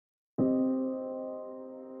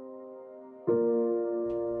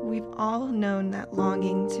We've all known that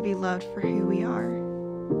longing to be loved for who we are.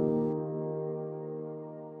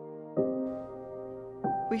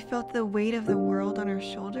 We felt the weight of the world on our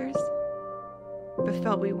shoulders, but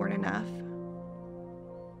felt we weren't enough.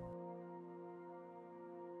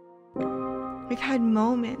 We've had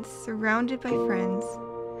moments surrounded by friends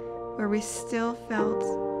where we still felt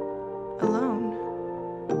alone.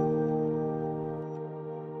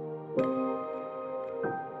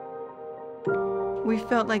 We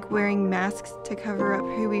felt like wearing masks to cover up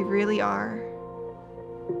who we really are.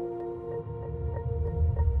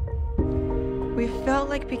 We felt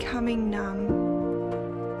like becoming numb,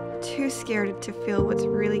 too scared to feel what's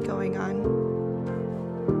really going on.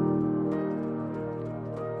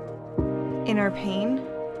 In our pain,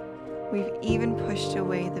 we've even pushed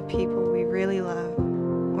away the people we really love,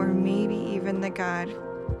 or maybe even the God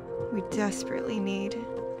we desperately need.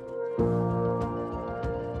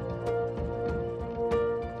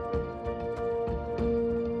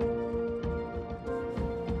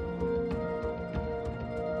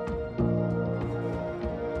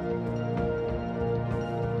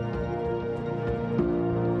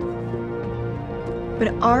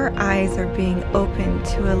 But our eyes are being opened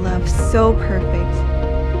to a love so perfect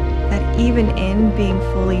that even in being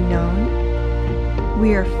fully known,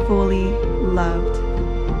 we are fully loved.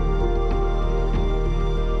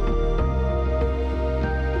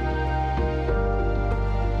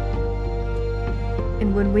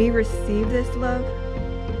 And when we receive this love,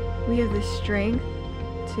 we have the strength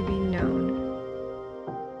to be known.